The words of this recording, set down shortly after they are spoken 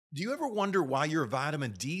Do you ever wonder why your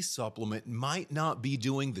vitamin D supplement might not be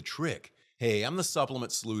doing the trick? Hey, I'm the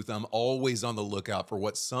supplement sleuth. I'm always on the lookout for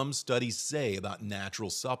what some studies say about natural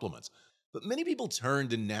supplements. But many people turn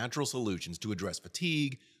to natural solutions to address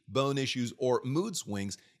fatigue, bone issues, or mood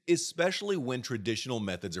swings, especially when traditional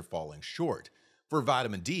methods are falling short. For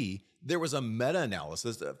vitamin D, there was a meta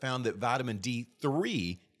analysis that found that vitamin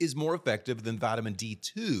D3 is more effective than vitamin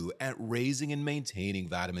D2 at raising and maintaining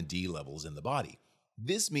vitamin D levels in the body.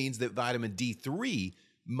 This means that vitamin D3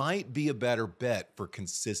 might be a better bet for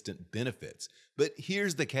consistent benefits. But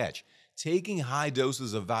here's the catch: taking high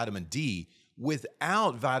doses of vitamin D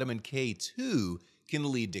without vitamin K2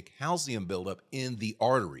 can lead to calcium buildup in the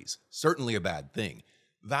arteries. Certainly a bad thing.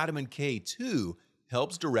 Vitamin K2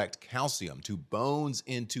 helps direct calcium to bones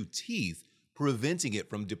and to teeth, preventing it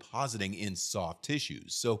from depositing in soft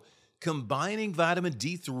tissues. So, combining vitamin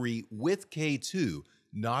D3 with K2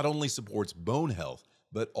 not only supports bone health,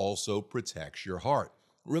 but also protects your heart.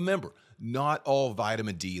 Remember, not all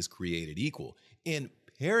vitamin D is created equal, and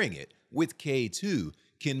pairing it with K2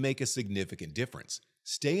 can make a significant difference.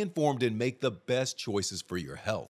 Stay informed and make the best choices for your health.